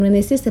When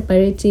I say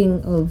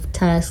separating of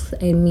tasks,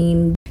 I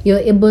mean you're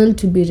able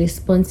to be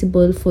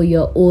responsible for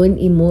your own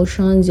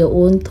emotions, your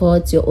own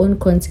thoughts, your own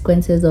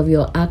consequences of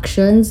your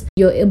actions.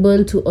 You're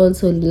able to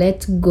also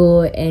let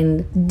go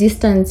and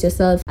distance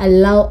yourself,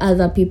 allow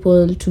other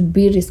people to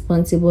be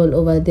responsible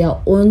over their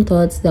own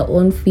thoughts, their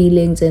own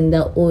feelings, and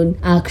their own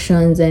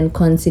actions and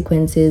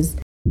consequences.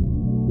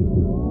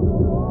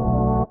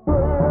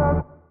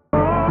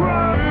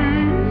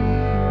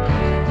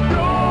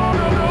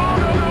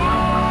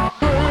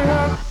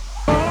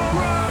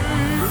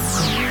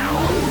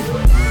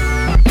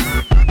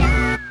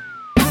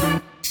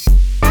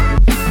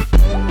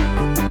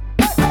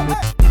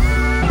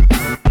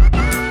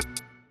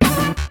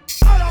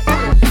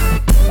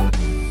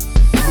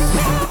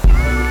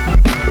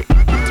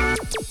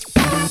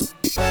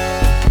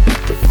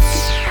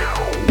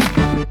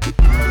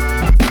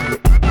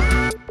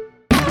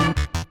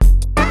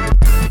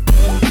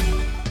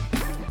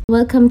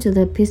 Welcome to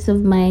the Peace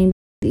of Mind.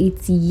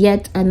 It's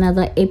yet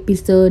another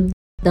episode,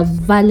 the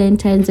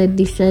Valentine's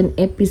edition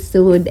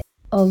episode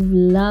of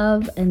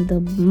love and the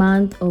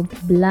month of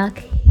Black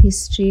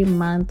History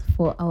Month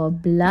for our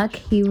Black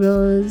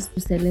heroes,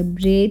 to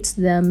celebrate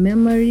their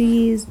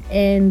memories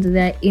and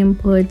their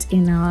input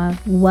in our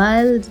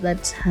world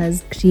that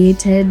has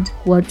created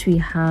what we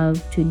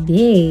have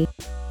today.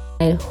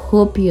 I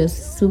hope you're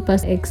super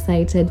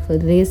excited for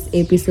this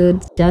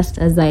episode, just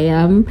as I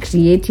am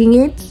creating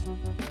it.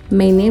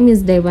 My name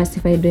is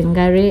Diversified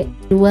Wengare.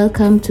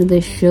 Welcome to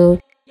the show,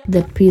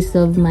 The Peace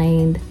of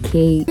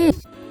MindKE.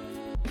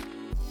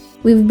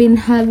 We've been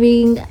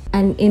having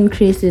an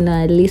increase in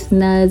our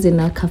listeners, in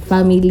our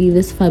family,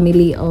 this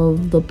family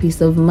of The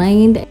Peace of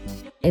Mind.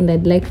 And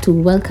I'd like to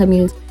welcome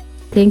you.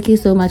 Thank you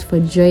so much for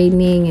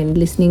joining and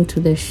listening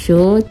to the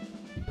show.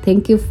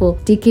 Thank you for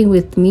sticking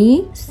with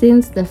me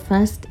since the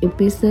first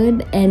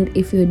episode. And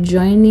if you're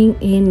joining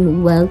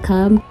in,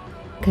 welcome.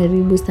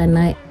 Karibu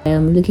sana. I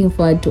am looking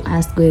forward to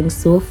us going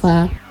so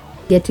far,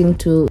 getting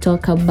to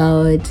talk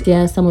about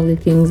some of the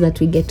things that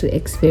we get to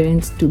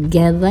experience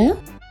together,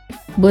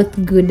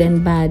 both good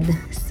and bad.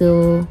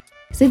 So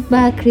sit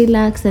back,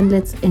 relax, and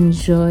let's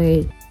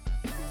enjoy.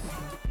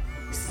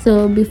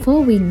 So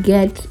before we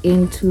get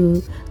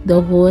into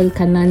the whole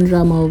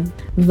conundrum of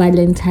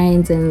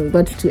Valentine's and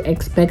what to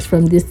expect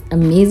from this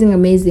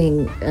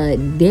amazing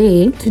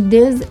day,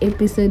 today's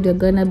episode we're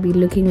gonna be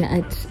looking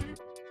at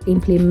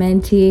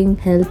implementing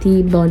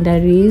healthy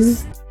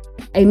boundaries.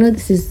 I know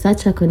this is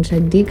such a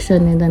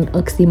contradiction and an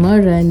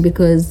oxymoron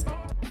because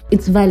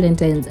it's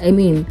Valentine's. I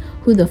mean,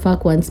 who the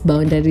fuck wants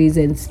boundaries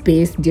and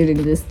space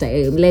during this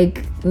time?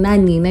 Like,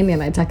 nani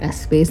anataka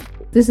space.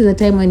 This is a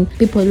time when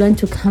people want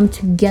to come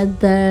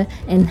together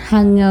and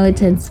hang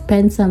out and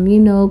spend some,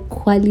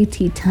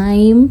 quality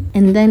time.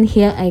 And then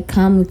here I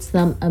come with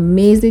some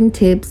amazing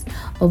tips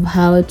of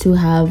how to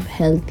have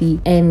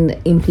healthy and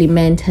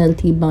implement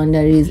healthy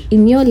boundaries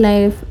in your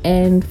life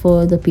and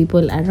for the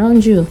people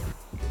around you.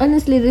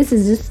 Honestly, this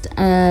is just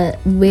a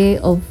way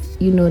of,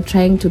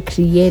 trying to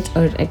create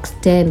or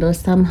extend or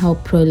somehow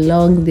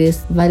prolong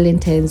this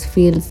Valentine's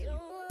feels.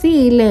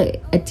 Si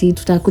ile ati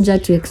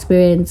tutakuja to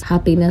experience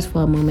happiness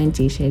for a moment.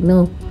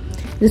 No,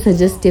 these are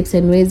just tips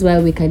and ways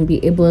where we can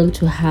be able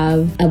to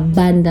have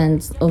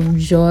abundance of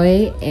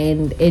joy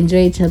and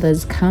enjoy each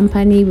other's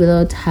company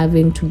without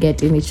having to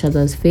get in each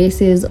other's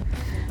faces.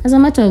 As a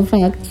matter of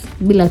fact,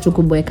 bila tu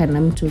kuboeka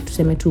na mtu,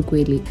 tuseme tu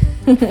kweli.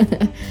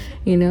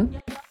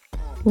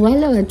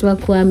 Wale watu wa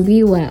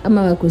kuambiwa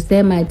ama wa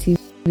kusema ati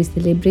we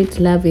celebrate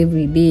love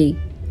every day.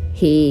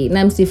 Hey,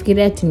 na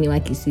msifikiria ati ni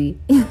wakisi.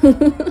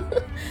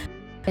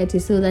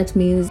 So that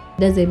means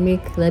doesn't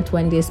make that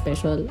one day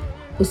special.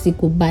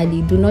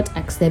 Usikubali, do not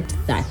accept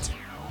that.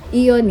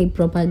 Iyo ni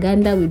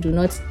propaganda, we do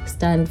not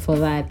stand for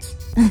that.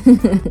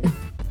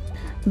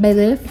 By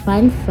the way,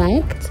 fun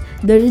fact,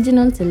 the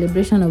original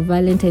celebration of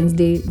Valentine's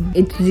Day,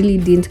 it really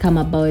didn't come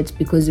about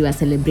because we were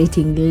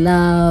celebrating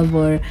love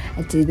or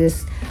actually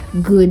this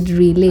good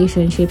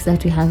relationships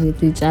that we have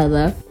with each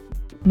other.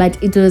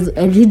 But it was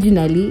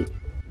originally,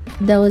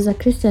 there was a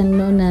Christian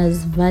known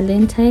as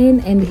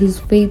Valentine, and his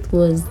faith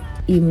was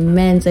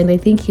immense, and I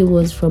think he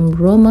was from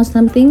Rome or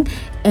something,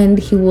 and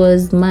he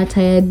was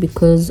martyred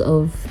because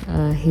of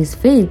his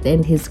faith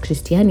and his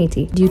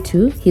Christianity due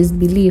to his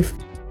belief.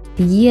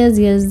 Years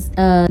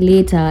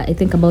later, I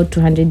think about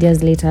 200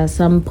 years later,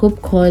 some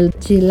pope called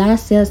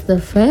Gelasius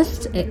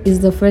I is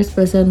the first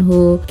person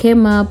who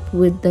came up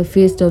with the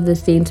feast of the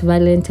Saint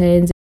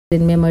Valentine's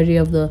in memory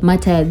of the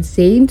martyred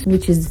saint,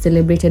 which is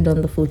celebrated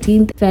on the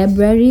 14th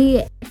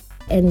February,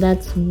 and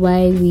that's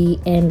why we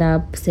end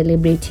up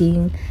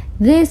celebrating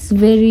this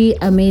very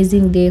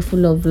amazing day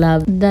full of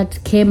love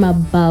that came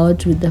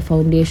about with the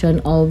foundation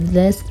of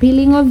the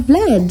spilling of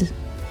blood.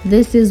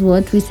 This is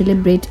what we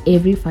celebrate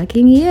every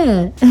fucking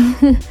year.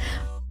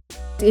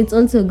 It's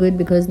also good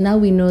because now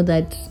we know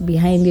that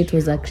behind it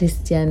was a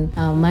Christian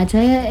martyr,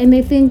 and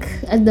I think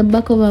at the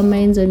back of our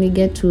minds, when we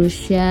get to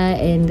share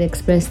and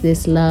express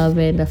this love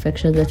and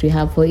affection that we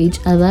have for each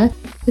other,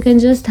 we can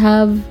just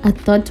have a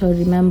thought or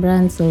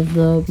remembrance of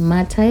the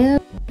martyr.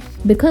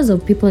 because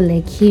of people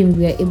like him,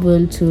 we are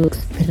able to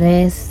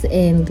express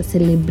and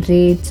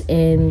celebrate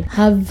and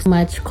have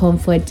much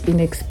comfort in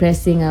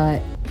expressing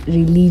our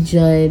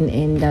religion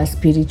and our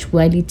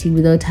spirituality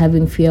without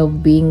having fear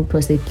of being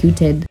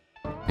persecuted,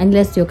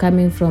 unless you're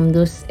coming from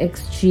those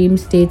extreme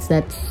states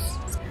that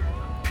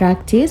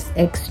practice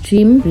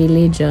extreme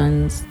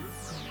religions.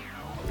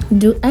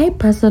 Do I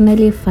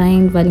personally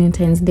find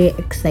Valentine's Day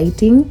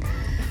exciting?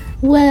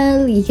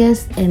 Well,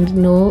 yes and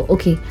no.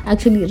 Okay,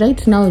 actually,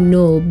 right now,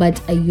 no,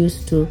 but I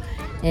used to.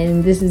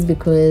 And this is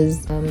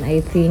because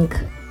I think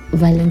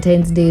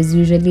Valentine's Day is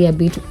usually a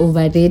bit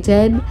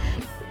overrated.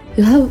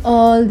 You have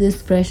all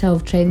this pressure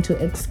of trying to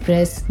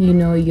express,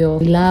 your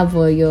love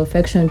or your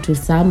affection to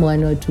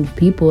someone or to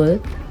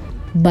people.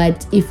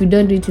 But if you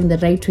don't do it in the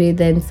right way,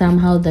 then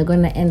somehow they're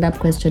going to end up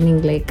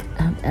questioning, like,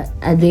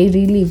 are they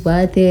really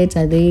worth it?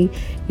 Are they,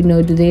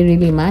 do they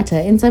really matter?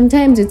 And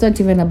sometimes it's not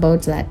even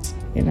about that,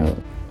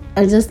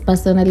 I just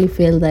personally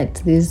feel that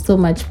there's so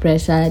much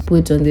pressure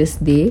put on this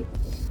day.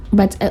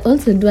 But I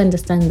also do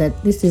understand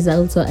that this is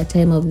also a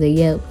time of the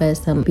year where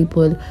some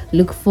people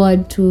look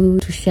forward to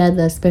share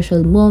the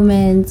special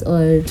moments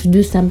or to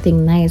do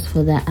something nice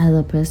for the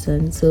other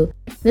person. So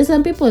there's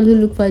some people who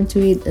look forward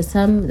to it, there's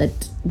some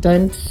that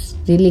don't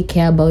really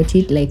care about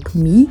it, like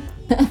me.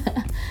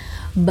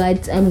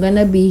 But I'm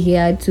gonna be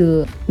here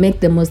to make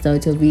the most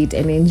out of it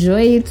and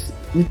enjoy it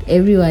with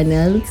everyone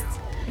else.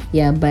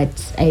 Yeah,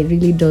 but I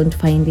really don't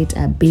find it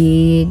a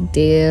big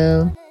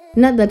deal.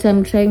 Not that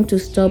I'm trying to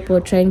stop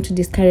or trying to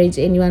discourage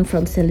anyone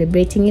from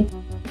celebrating it.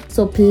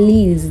 So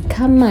please,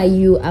 kama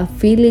you are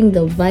feeling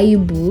the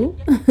vibe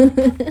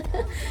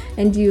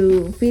and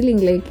you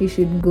feeling like you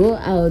should go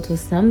out or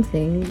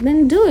something,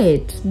 then do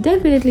it.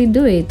 Definitely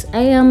do it.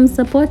 I am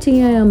supporting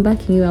you. I am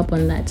backing you up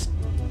on that.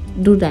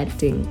 Do that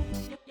thing.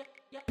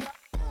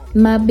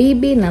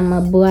 Mabibi na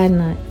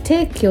mabwana,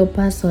 take your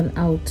person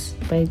out,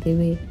 by the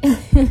way.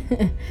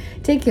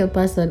 Take your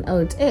person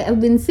out. Hey,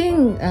 I've been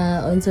seeing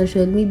on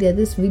social media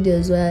these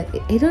videos where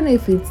I don't know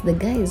if it's the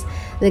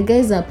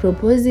guys are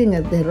proposing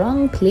at the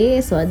wrong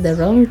place or at the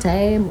wrong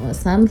time or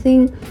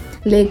something.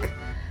 Like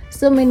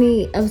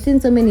I've seen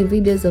so many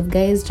videos of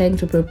guys trying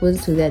to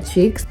propose to their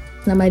chicks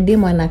na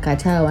mademu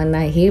wanakataa,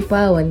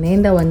 wanahepa,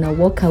 wanaenda, wana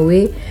walk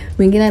away.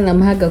 Mwingine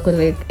anamhaga kwa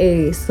like,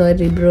 hey,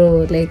 sorry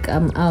bro, like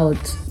I'm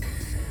out.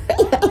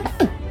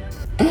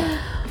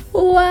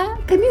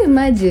 What? Can you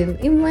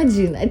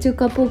imagine at your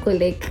couple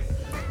like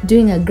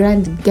doing a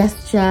grand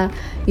gesture,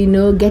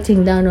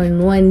 getting down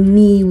on one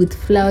knee with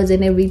flowers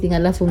and everything,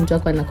 alafu mtu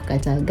wako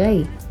anakukataa,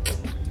 guy.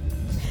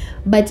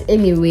 But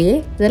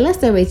anyway, the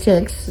last time I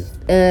checked,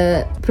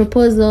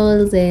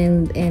 proposals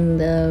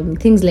and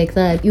things like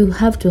that, you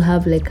have to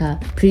have like a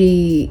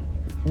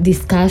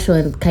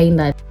pre-discussion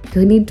kinda.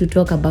 You need to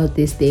talk about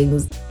these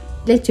things.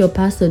 Let your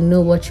person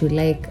know what you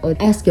like, or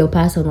ask your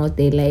person what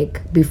they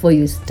like before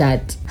you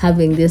start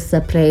having this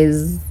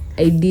surprise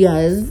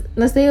ideas.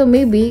 Na sayo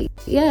maybe,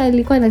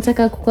 alikuwa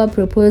nataka kukuwa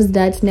proposed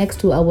that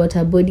next to a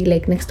water body,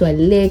 like next to a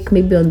lake,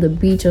 maybe on the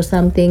beach or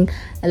something.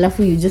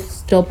 Alafu you just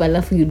stop,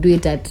 alafu you do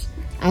it at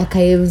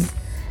Archives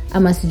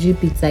ama sijui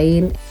Pizza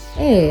Inn.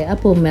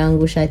 Hapo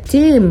umeangusha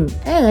team.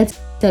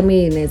 Hata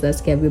mimi naweza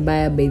sikia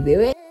vibaya, by the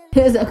way.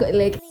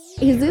 Like,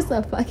 is this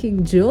a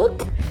fucking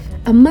joke?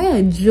 Am I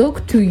a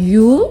joke to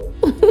you?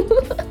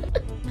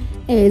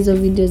 Hizo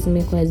videos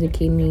zimekuwa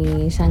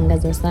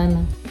zikinishangaza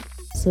sana.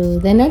 So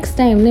the next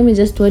time, let me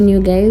just warn you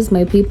guys,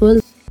 my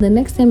people, the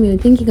next time you're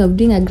thinking of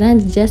doing a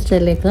grand gesture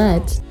like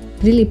that,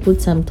 really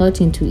put some thought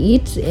into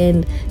it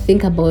and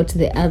think about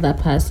the other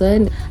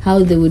person, how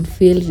they would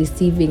feel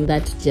receiving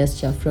that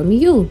gesture from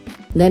you.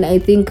 Then I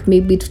think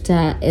maybe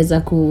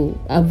tutaweza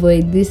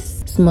avoid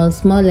these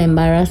small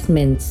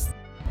embarrassments.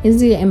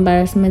 Hizi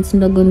embarrassments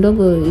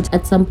ndogo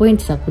at some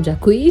point itakuja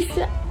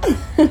kuisha.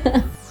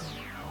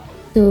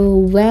 So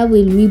where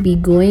will we be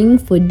going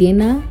for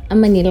dinner?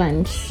 Ama ni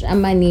lunch?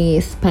 Ama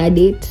ni spa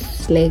date?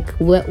 Like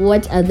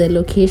what are the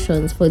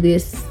locations for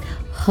this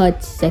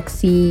hot,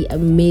 sexy,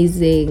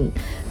 amazing,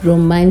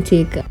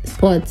 romantic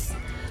spots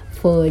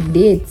for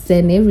dates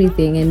and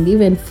everything, and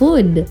even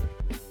food?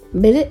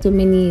 But there's so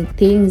many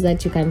things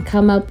that you can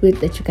come up with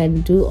that you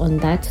can do on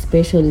that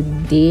special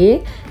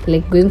day,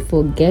 like going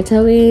for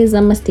getaways,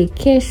 ama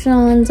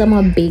staycations,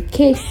 ama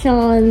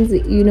vacations,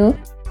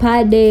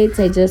 spa dates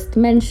I just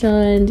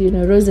mentioned,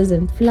 roses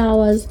and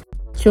flowers,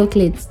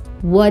 chocolates.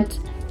 What?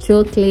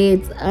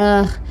 Chocolates?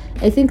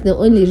 I think the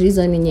only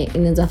reason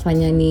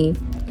inawezafanya ni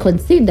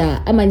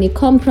consider ama ni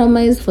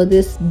compromise for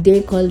this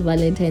day called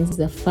Valentine's is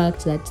the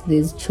fact that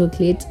there's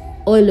chocolate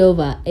all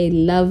over. I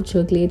love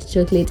chocolate.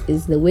 Chocolate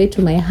is the way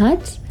to my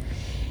heart,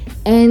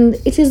 and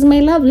it is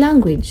my love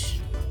language.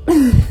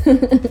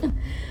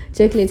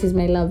 Chocolate is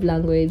my love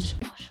language.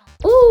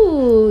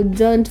 Oh,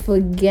 don't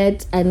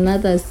forget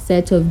another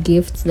set of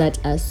gifts that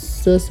are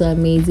so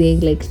amazing,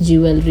 like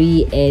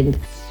jewelry and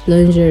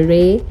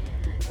lingerie.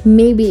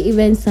 Maybe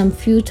even some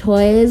few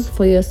toys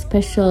for your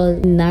special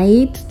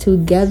night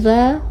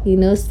together,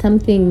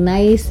 something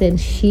nice and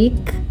chic.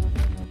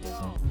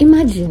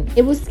 Imagine,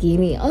 it was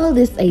skinny, all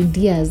these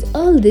ideas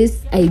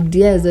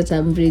that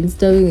I'm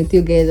brainstorming with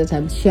you guys, that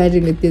I'm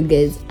sharing with you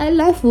guys.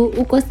 Alafu,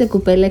 ukose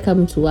kupeleka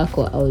mtu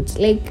wako out.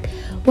 Like,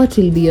 what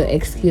will be your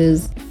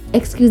excuse?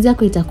 Excuse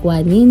yako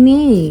itakuwa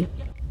nini?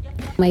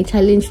 My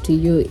challenge to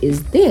you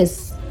is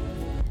this.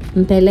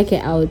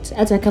 Mpeleke out.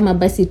 Hata kama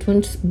basi it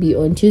won't be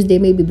on Tuesday,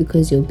 maybe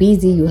because you're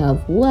busy, you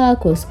have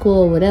work or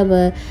school or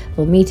whatever,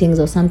 or meetings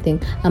or something.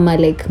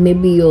 Like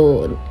maybe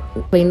you're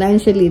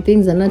financially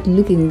things are not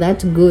looking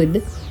that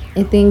good.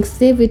 I think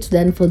save it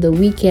then for the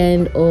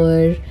weekend,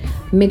 or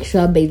make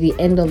sure by the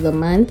end of the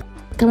month.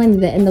 Coming at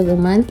the end of the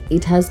month,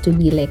 it has to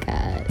be like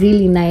a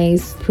really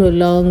nice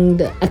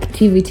prolonged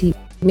activity.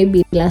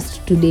 Maybe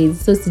last 2 days.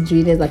 So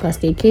there's like a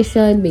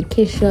staycation,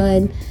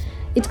 vacation.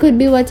 It could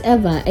be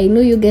whatever. I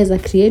know you guys are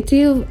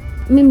creative.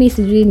 Mimi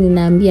sijui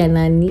ninaambia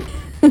nani.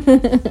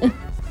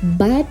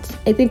 But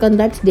I think on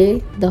that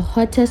day, the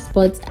hottest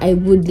spots I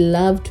would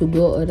love to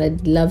go, or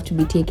I'd love to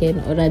be taken,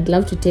 or I'd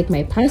love to take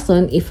my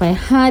person if I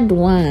had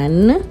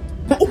one.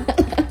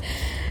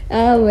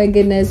 Oh my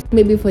goodness.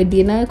 Maybe for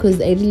dinner,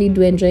 because I really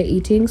do enjoy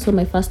eating. So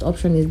my first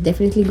option is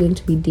definitely going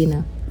to be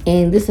dinner.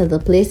 And these are the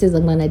places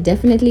I'm gonna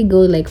definitely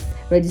go, like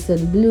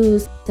Radisson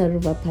Blues,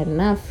 Saruva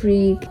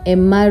Panafric,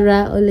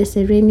 Emara, Ole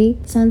Sereni,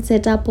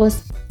 Sunset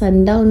Apos,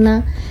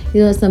 Sundowner,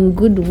 some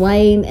good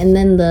wine, and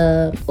then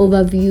the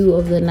overview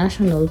of the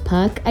national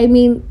park. I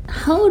mean,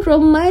 how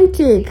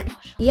romantic!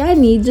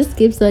 Yani, it just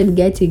keeps on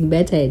getting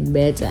better and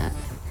better.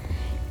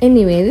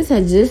 Anyway, these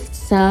are just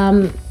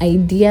some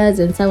ideas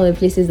and some of the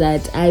places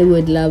that I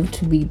would love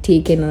to be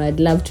taken, or I'd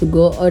love to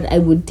go, or I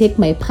would take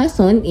my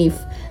person if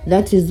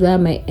that is where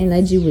my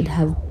energy would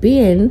have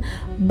been.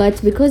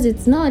 But because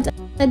it's not,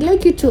 I'd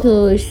like you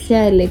to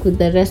share, like, with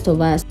the rest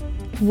of us,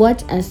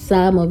 what are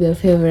some of your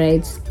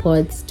favorite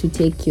spots to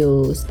take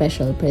your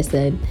special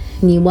person?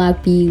 Ni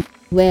wapi?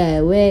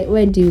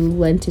 Where do you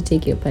want to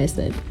take your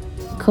person?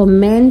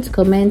 Comment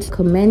on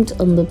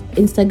the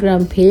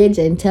Instagram page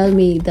and tell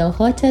me the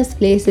hottest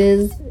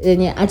places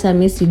yenye hata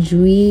mimi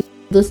sijui,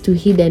 those two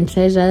hidden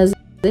treasures.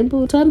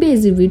 Tuambie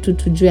hizi vitu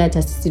tujue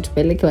hata sisi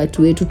tupeleke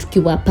watu wetu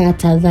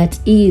tukiwapata. That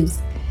is,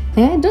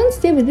 don't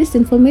stay with this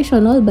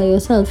information all by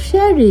yourself.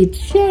 Share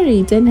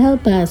it and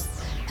help us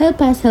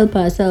help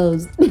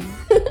ourselves.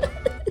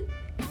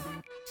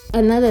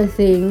 Another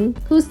thing,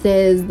 who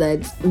says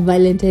that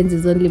Valentine's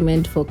is only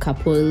meant for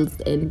couples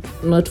and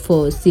not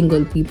for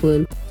single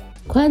people?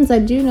 Kwanza,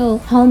 do you know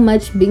how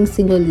much being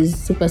single is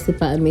super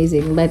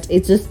amazing? But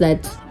it's just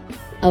that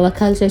our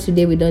culture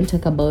today, we don't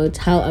talk about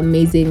how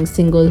amazing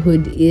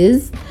singlehood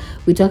is.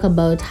 We talk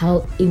about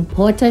how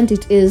important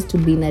it is to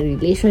be in a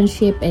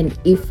relationship, and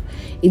if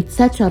it's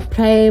such a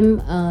prime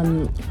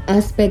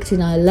aspect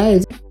in our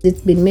lives,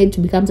 it's been made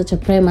to become such a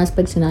prime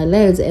aspect in our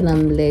lives. And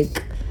I'm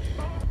like,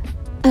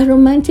 a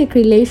romantic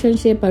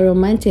relationship, a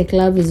romantic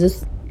love is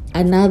just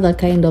another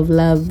kind of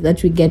love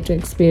that we get to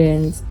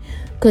experience.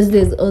 Because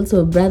there's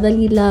also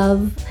brotherly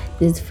love,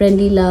 there's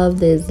friendly love,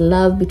 there's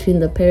love between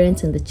the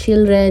parents and the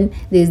children,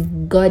 there's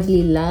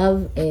godly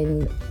love,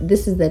 and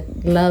this is the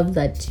love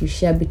that you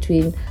share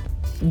between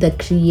the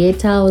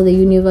creator of the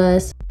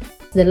universe,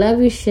 the love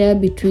you share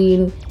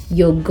between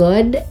your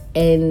God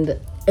and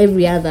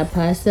every other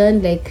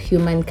person, like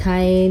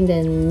humankind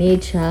and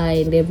nature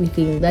and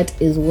everything. That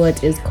is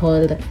what is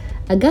called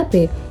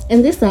agape.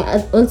 And these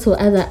are also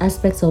other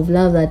aspects of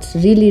love that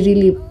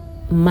really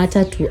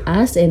matter to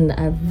us and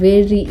are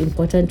very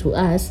important to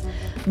us,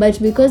 but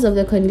because of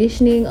the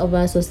conditioning of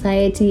our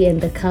society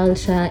and the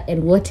culture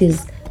and what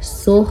is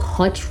so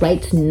hot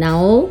right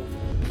now,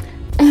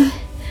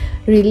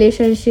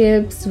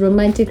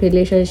 romantic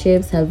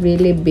relationships have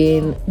really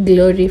been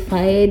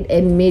glorified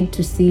and made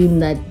to seem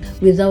that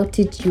without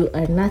it you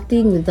are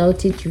nothing,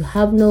 without it you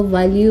have no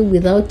value,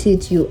 without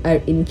it you are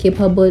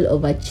incapable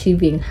of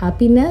achieving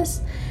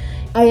happiness.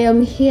 I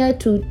am here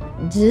to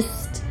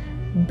just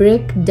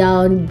break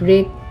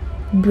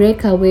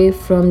away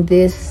from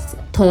these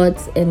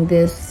thoughts and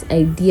these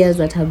ideas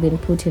that have been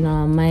put in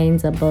our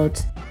minds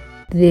about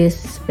this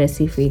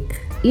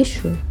specific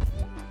issue.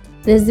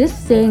 There's this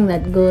saying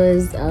that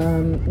goes,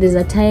 there's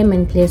a time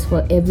and place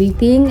for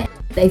everything.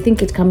 I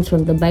think it comes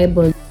from the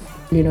Bible.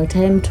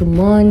 Time to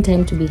mourn,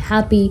 time to be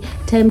happy,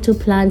 time to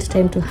plant,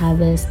 time to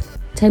harvest,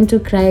 time to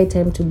cry,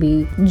 time to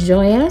be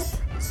joyous.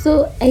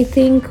 So I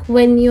think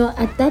when you're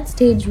at that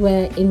stage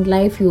where in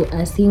life you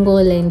are single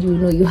and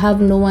you have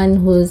no one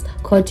who's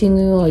courting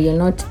you, or you're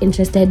not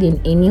interested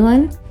in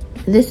anyone,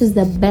 this is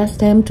the best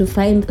time to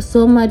find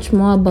so much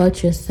more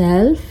about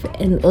yourself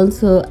and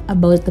also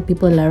about the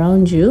people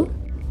around you.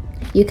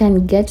 You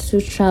can get to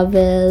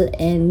travel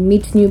and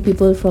meet new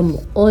people from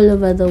all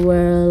over the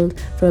world,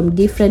 from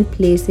different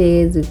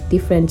places with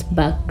different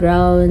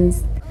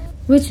backgrounds,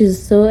 which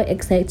is so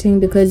exciting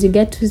because you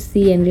get to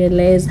see and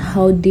realize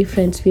how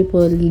different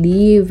people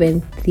live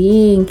and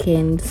think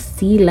and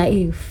see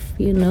life,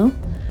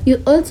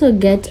 You also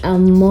get a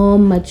more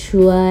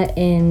mature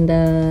and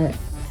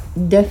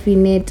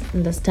definite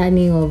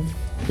understanding of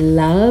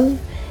love,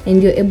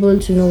 and you're able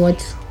to know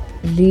what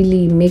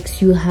really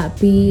makes you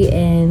happy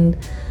and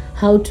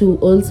how to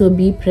also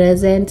be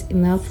present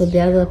enough for the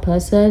other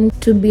person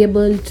to be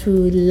able to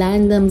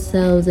learn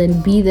themselves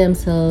and be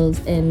themselves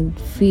and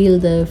feel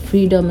the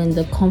freedom and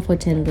the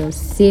comfort and the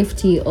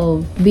safety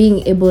of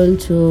being able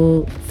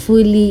to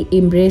fully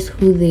embrace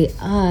who they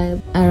are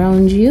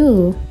around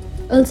you.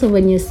 Also,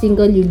 when you're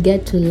single, you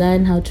get to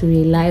learn how to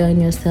rely on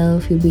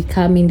yourself. You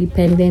become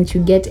independent.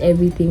 You get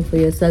everything for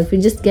yourself.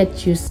 You just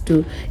get used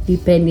to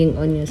depending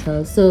on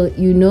yourself. So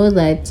you know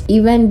that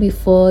even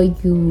before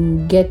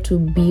you get to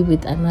be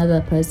with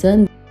another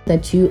person,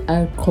 that you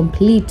are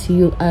complete,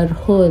 you are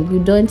whole.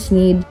 You don't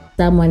need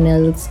someone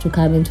else to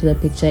come into the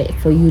picture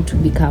for you to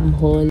become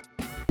whole.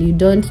 You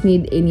don't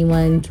need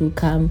anyone to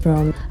come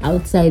from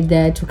outside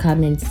there to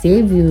come and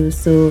save you.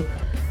 So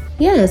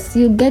yes,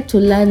 you get to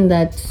learn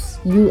that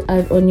you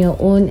are on your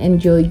own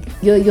and you're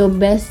your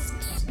best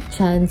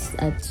chance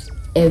at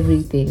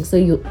everything. So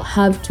you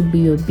have to be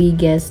your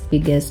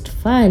biggest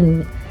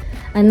fan.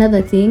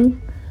 Another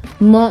thing,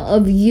 more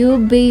of you,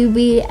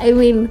 baby. I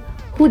mean,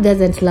 who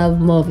doesn't love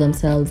more of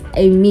themselves?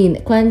 I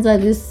mean,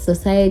 kwanza, this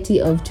society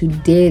of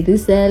today,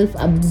 this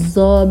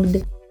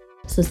self-absorbed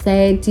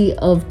society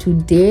of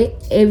today,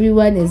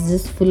 everyone is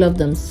just full of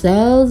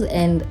themselves,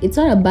 and it's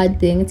not a bad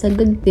thing, it's a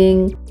good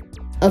thing.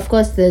 Of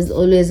course, there's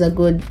always a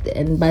good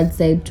and bad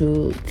side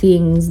to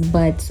things,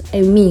 but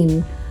I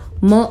mean,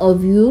 more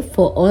of you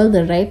for all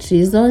the right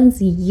reasons.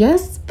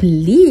 Yes,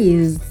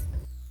 please.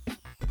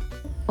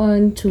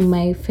 On to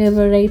my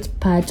favorite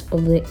part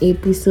of the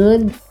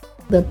episode,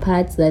 the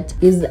part that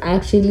is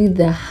actually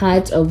the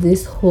heart of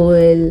this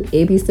whole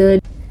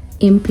episode: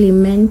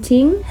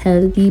 implementing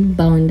healthy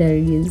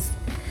boundaries.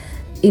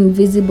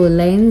 Invisible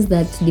lines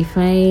that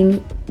define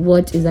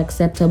what is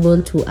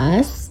acceptable to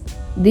us.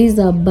 These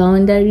are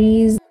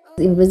boundaries,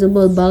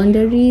 invisible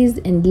boundaries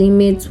and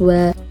limits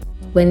where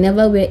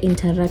whenever we're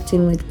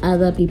interacting with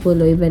other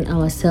people or even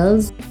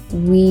ourselves,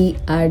 we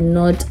are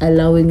not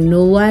allowing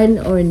no one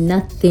or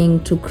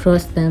nothing to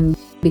cross them,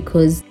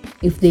 because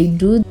if they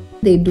do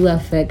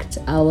affect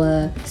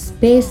our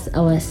space,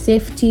 our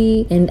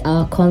safety and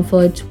our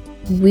comfort,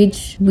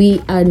 which we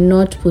are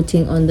not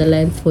putting on the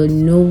line for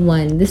no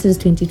one. This is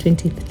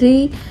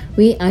 2023.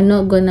 We are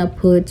not gonna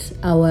put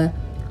our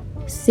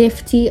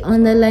safety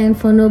on the line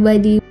for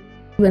nobody.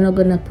 We're not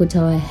gonna put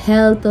our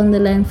health on the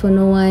line for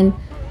no one.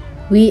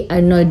 We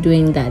are not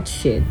doing that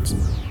shit.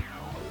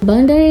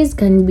 Boundaries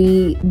can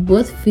be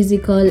both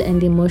physical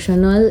and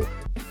emotional.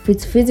 If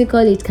it's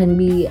physical, it can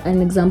be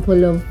an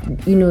example of,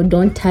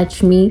 don't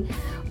touch me,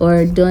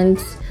 or don't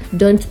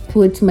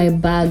put my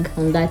bag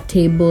on that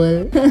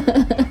table.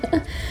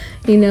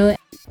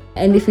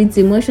 And if it's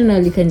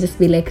emotional, you can just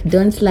be like,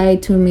 don't lie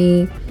to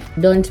me,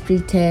 don't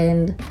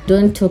pretend,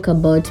 don't talk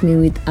about me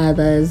with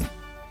others.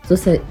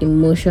 Those are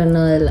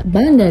emotional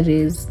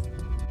boundaries.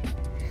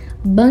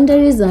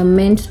 Boundaries are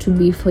meant to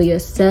be for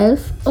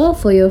yourself or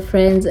for your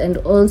friends, and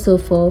also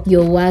for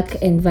your work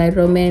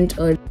environment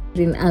or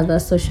in other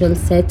social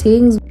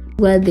settings,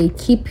 where they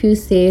keep you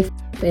safe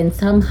and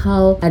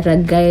somehow are a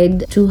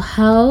guide to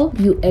how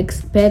you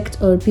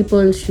expect or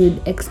people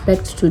should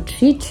expect to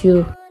treat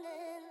you.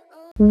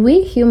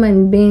 We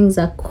human beings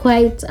are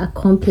quite a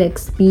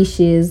complex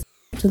species,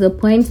 to the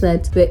point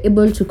that we're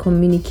able to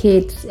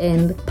communicate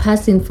and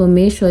pass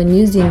information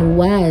using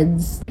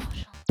words.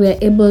 We're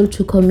able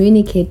to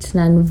communicate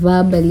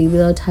non-verbally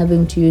without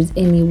having to use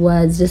any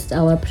words. Just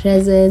our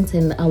presence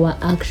and our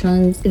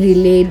actions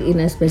relayed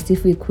in a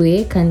specific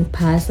way can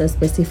pass a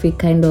specific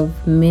kind of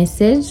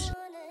message.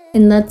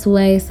 And that's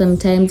why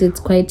sometimes it's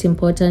quite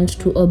important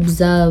to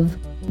observe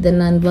the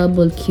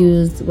non-verbal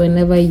cues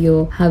whenever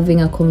you're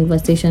having a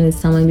conversation with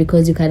someone,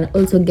 because you can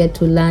also get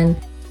to learn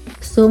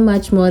so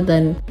much more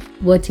than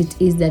what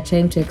it is they're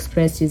trying to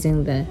express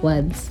using the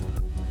words.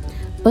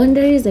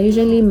 Boundaries are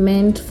usually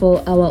meant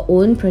for our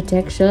own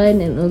protection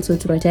and also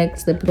to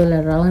protect the people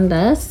around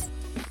us.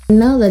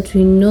 Now that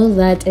we know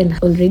that and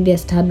already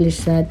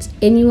established that,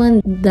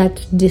 anyone that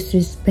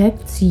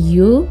disrespects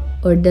you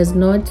or does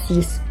not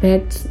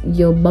respect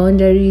your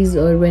boundaries,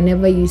 or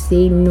whenever you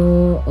say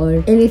no,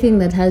 or anything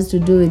that has to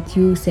do with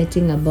you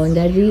setting a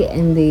boundary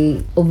and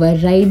they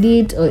override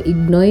it or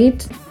ignore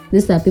it,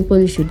 these are people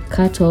you should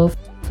cut off,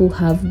 who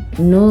have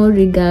no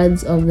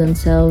regards of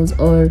themselves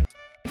or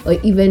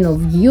even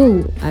of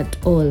you at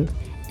all.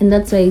 And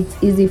that's why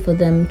it's easy for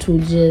them to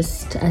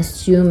just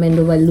assume and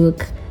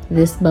overlook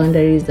these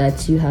boundaries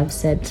that you have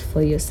set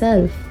for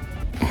yourself.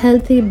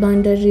 Healthy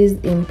boundaries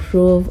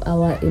improve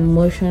our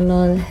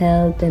emotional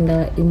health and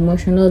our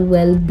emotional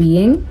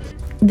well-being.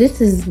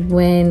 This is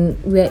when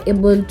we're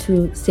able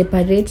to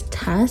separate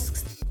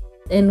tasks.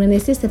 And when I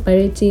say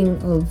separating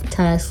of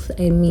tasks,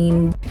 I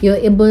mean you're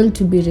able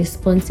to be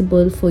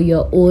responsible for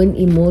your own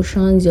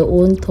emotions, your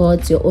own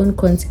thoughts, your own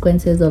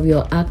consequences of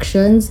your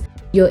actions.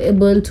 You're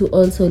able to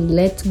also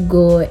let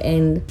go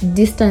and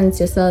distance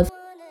yourself.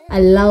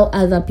 Allow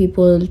other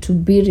people to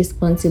be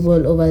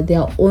responsible over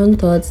their own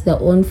thoughts, their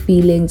own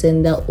feelings,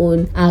 and their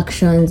own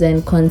actions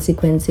and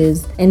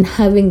consequences. And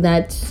having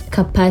that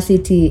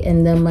capacity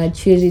and the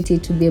maturity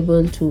to be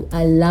able to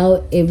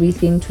allow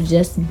everything to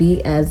just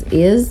be as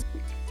is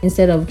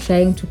instead of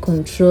trying to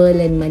control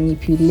and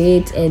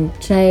manipulate and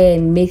try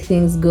and make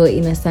things go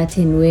in a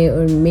certain way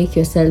or make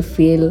yourself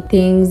feel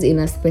things in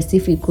a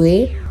specific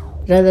way,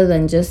 rather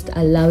than just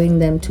allowing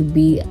them to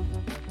be.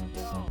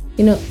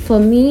 For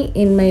me,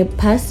 in my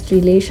past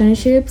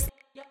relationships,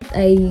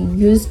 I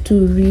used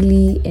to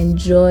really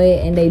enjoy,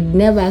 and I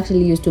never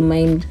actually used to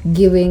mind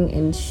giving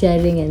and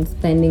sharing and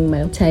spending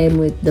my time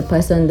with the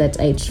person that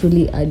I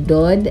truly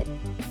adored.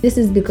 This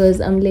is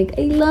because I'm like,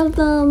 I love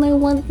them, I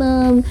want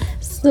them,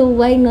 so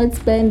why not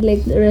spend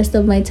like the rest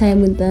of my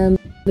time with them?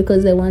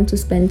 Because I want to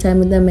spend time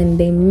with them, and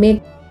they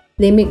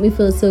make me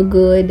feel so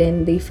good,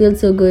 and they feel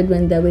so good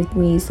when they're with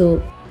me.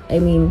 So I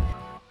mean,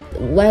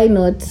 why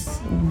not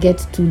get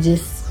to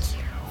just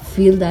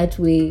feel that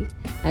way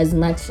as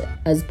much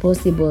as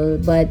possible?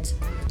 But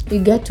we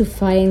got to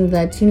find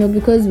that,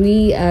 because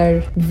we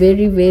are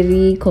very,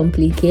 very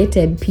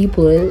complicated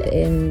people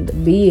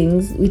and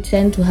beings, we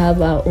tend to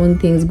have our own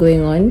things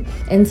going on.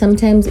 And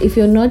sometimes if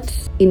you're not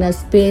in a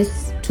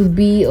space to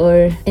be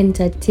or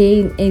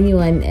entertain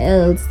anyone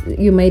else,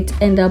 you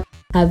might end up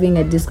having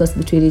a discourse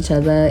between each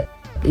other.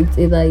 It's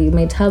either you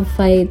might have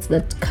fights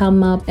that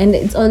come up, and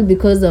it's all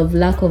because of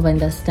lack of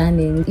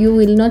understanding. You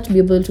will not be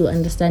able to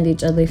understand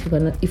each other if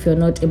you're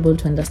not able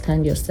to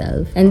understand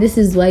yourself. And this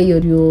is why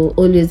you're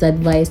always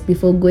advised,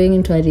 before going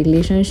into a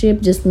relationship,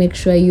 just make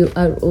sure you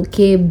are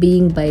okay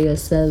being by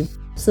yourself,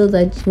 so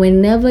that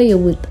whenever you're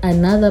with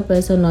another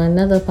person or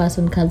another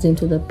person comes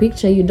into the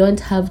picture, you don't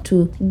have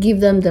to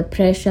give them the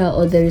pressure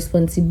or the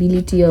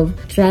responsibility of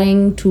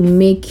trying to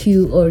make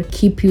you or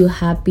keep you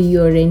happy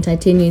or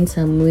entertain you in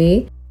some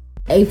way.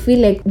 I feel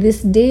like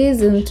these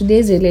days, in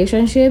today's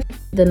relationship,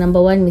 the number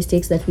one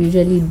mistakes that we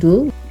usually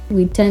do,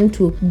 we tend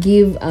to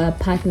give our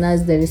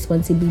partners the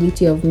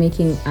responsibility of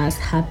making us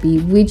happy,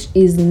 which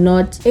is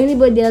not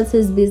anybody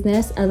else's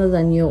business other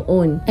than your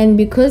own. And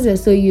because you're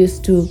so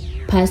used to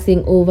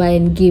passing over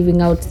and giving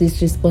out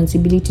this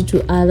responsibility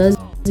to others,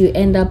 you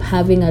end up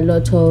having a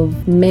lot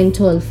of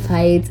mental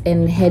fights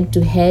and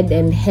head-to-head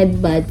and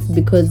headbutts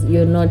because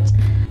you're not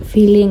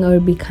feeling or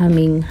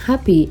becoming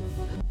happy.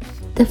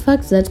 The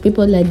fact that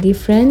people are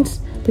different,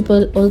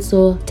 people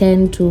also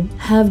tend to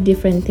have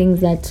different things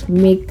that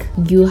make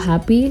you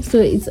happy. So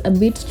it's a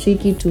bit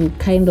tricky to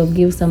kind of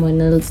give someone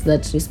else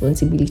that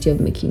responsibility of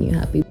making you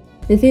happy.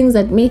 The things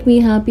that make me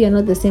happy are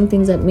not the same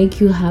things that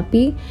make you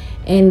happy.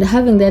 And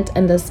having that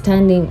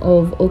understanding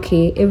of,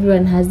 okay,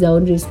 everyone has their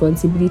own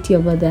responsibility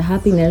over their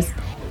happiness,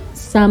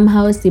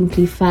 somehow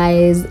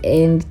simplifies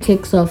and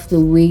takes off the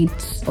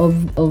weight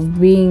of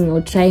being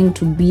or trying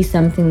to be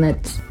something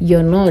that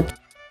you're not.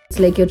 It's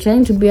like you're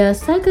trying to be a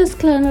circus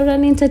clown or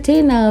an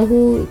entertainer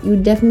who you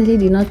definitely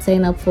did not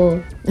sign up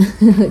for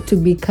to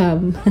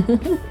become.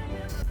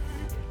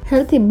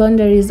 Healthy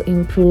boundaries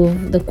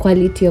improve the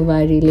quality of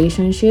our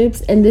relationships,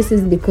 and this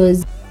is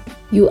because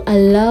you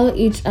allow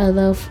each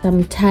other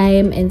some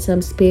time and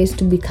some space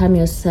to become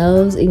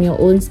yourselves in your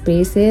own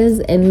spaces,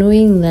 and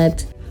knowing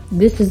that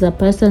this is a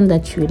person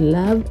that you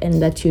love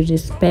and that you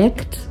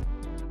respect.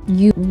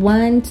 You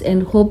want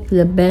and hope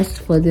the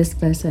best for this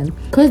person.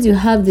 Because you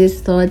have these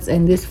thoughts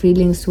and these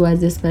feelings towards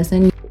this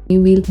person,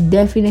 you will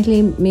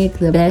definitely make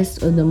the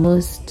best or the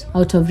most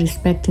out of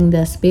respecting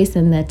their space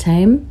and their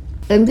time.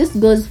 And this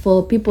goes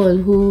for people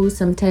who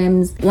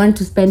sometimes want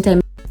to spend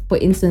time. For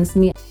instance,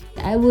 me,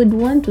 I would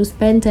want to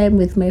spend time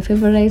with my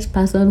favorite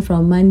person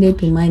from Monday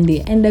to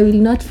Monday, and I will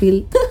not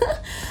feel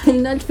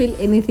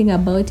anything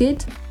about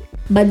it.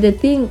 But the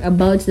thing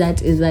about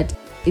that is that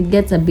it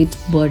gets a bit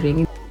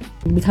boring.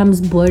 It becomes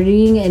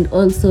boring, and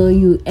also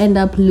you end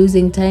up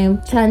losing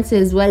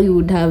chances where you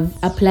would have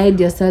applied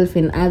yourself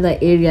in other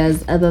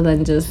areas other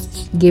than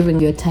just giving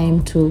your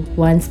time to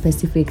one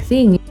specific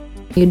thing.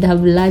 You'd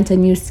have learned a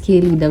new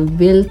skill, you'd have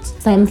built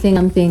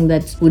something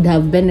that would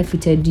have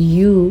benefited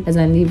you as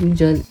an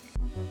individual.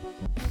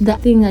 The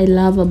thing I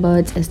love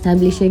about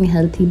establishing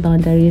healthy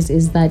boundaries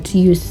is that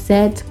you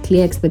set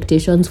clear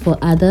expectations for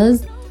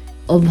others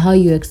of how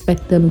you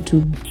expect them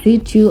to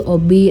treat you or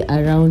be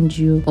around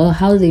you, or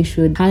how they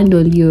should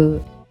handle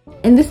you.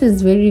 And this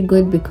is very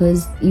good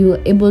because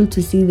you're able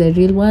to see the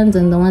real ones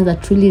and the ones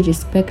that truly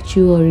respect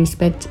you or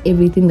respect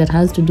everything that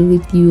has to do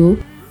with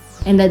you.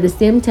 And at the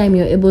same time,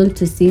 you're able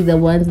to see the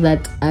ones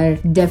that are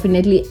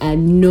definitely a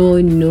no.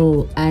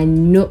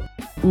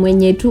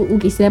 Mwenye tu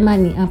ukisema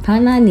ni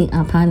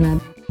apana,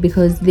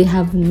 because they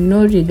have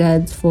no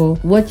regards for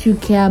what you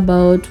care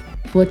about,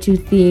 what you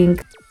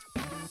think.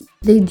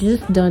 They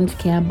just don't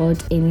care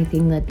about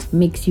anything that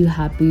makes you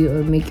happy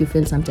or make you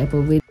feel some type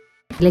of way.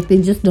 Like,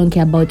 they just don't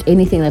care about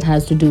anything that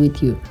has to do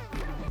with you.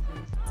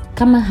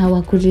 Kama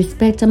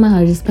hawakurespect ama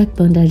hawarespect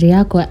boundary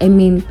yako, I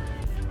mean,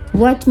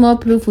 what more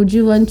proof would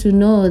you want to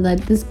know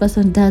that this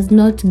person does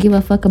not give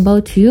a fuck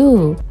about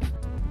you?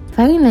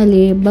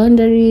 Finally,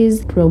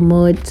 boundaries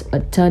promote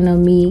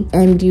autonomy,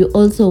 and you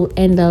also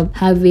end up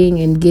having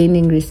and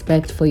gaining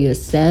respect for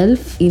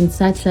yourself in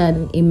such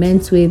an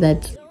immense way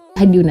that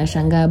hadi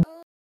unashangaa.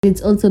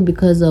 It's also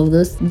because of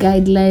those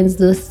guidelines,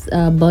 those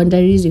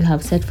boundaries you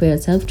have set for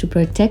yourself to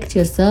protect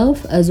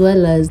yourself as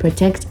well as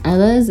protect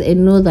others,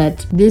 and know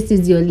that this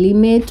is your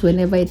limit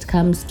whenever it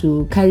comes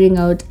to carrying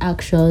out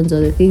actions or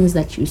the things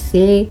that you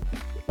say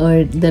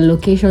or the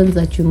locations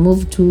that you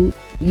move to.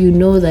 You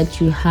know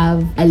that you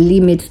have a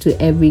limit to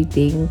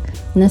everything.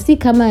 Na si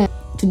kama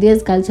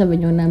today's culture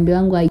venye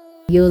unaambiwangwa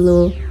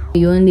YOLO,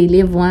 you only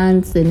live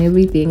once and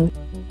everything.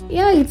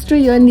 Yeah, it's true,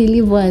 you only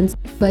live once,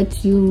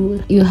 but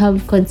you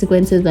have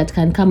consequences that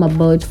can come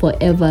about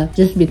forever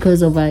just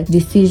because of a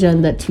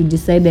decision that you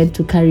decided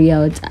to carry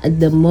out in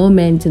the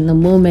moment,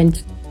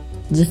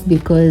 just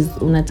because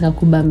unataka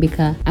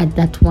kubambika at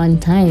that one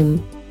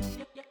time.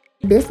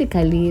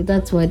 Basically,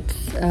 that's what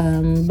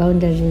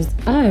boundaries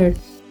are.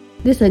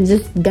 These are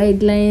just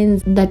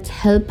guidelines that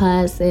help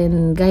us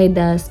and guide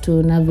us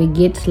to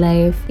navigate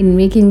life in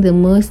making the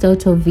most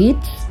out of it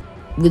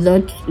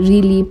without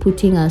really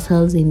putting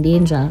ourselves in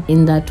danger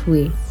in that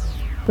way.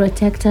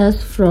 Protect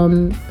us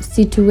from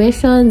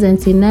situations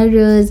and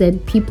scenarios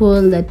and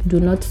people that do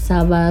not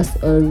serve us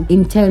or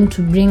intend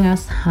to bring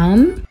us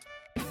harm.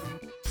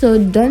 So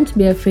don't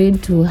be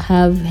afraid to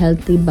have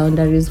healthy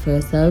boundaries for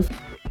yourself.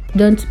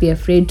 Don't be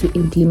afraid to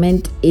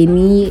implement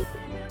any,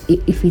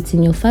 if it's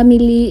in your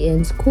family,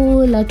 in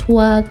school, at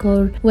work,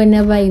 or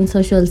whenever in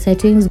social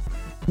settings.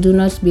 Do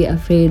not be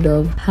afraid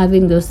of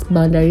having those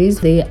boundaries.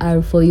 They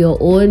are for your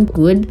own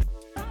good.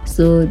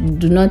 So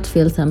do not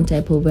feel some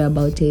type of way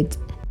about it.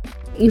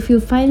 If you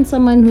find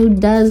someone who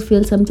does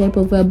feel some type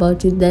of way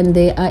about it, then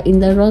they are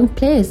in the wrong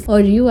place, or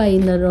you are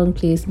in the wrong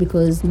place,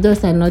 because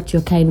those are not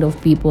your kind of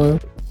people.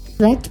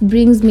 That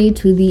brings me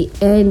to the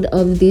end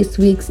of this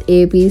week's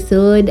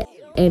episode,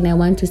 and I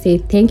want to say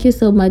thank you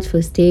so much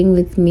for staying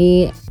with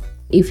me.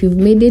 If you've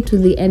made it to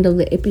the end of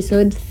the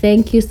episode,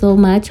 thank you so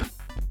much.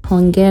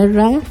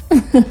 Hongera.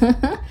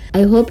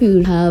 I hope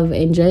you have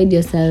enjoyed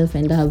yourself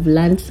and have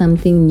learned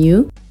something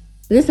new.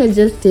 These are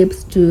just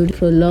tips to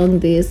prolong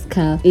this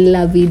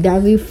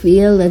lovey-dovey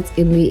feel that's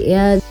in the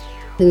air.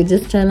 We're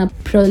just trying to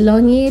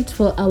prolong it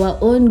for our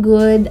own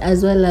good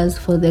as well as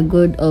for the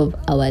good of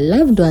our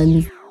loved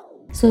ones.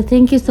 So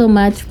thank you so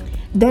much.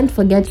 Don't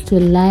forget to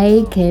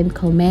like and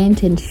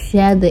comment and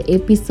share the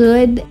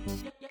episode.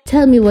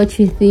 Tell me what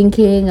you're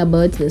thinking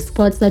about the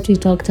spots that we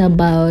talked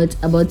about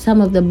some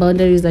of the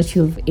boundaries that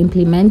you've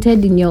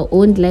implemented in your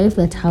own life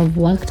that have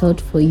worked out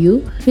for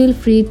you. Feel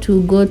free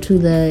to go to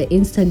the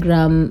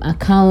Instagram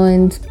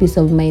account, Peace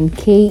of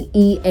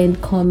MindKE,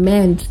 and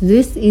comment.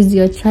 This is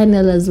your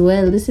channel as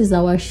well. This is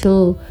our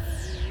show.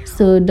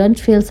 So don't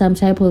feel some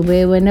type of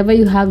way. Whenever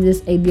you have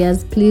these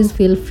ideas, please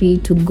feel free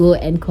to go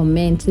and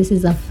comment. This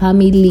is a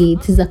family.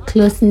 It is a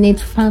close-knit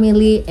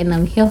family, and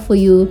I'm here for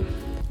you.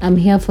 I'm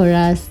here for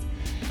us.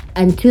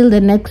 Until the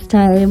next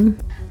time,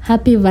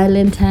 happy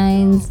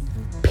Valentine's.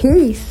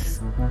 Peace.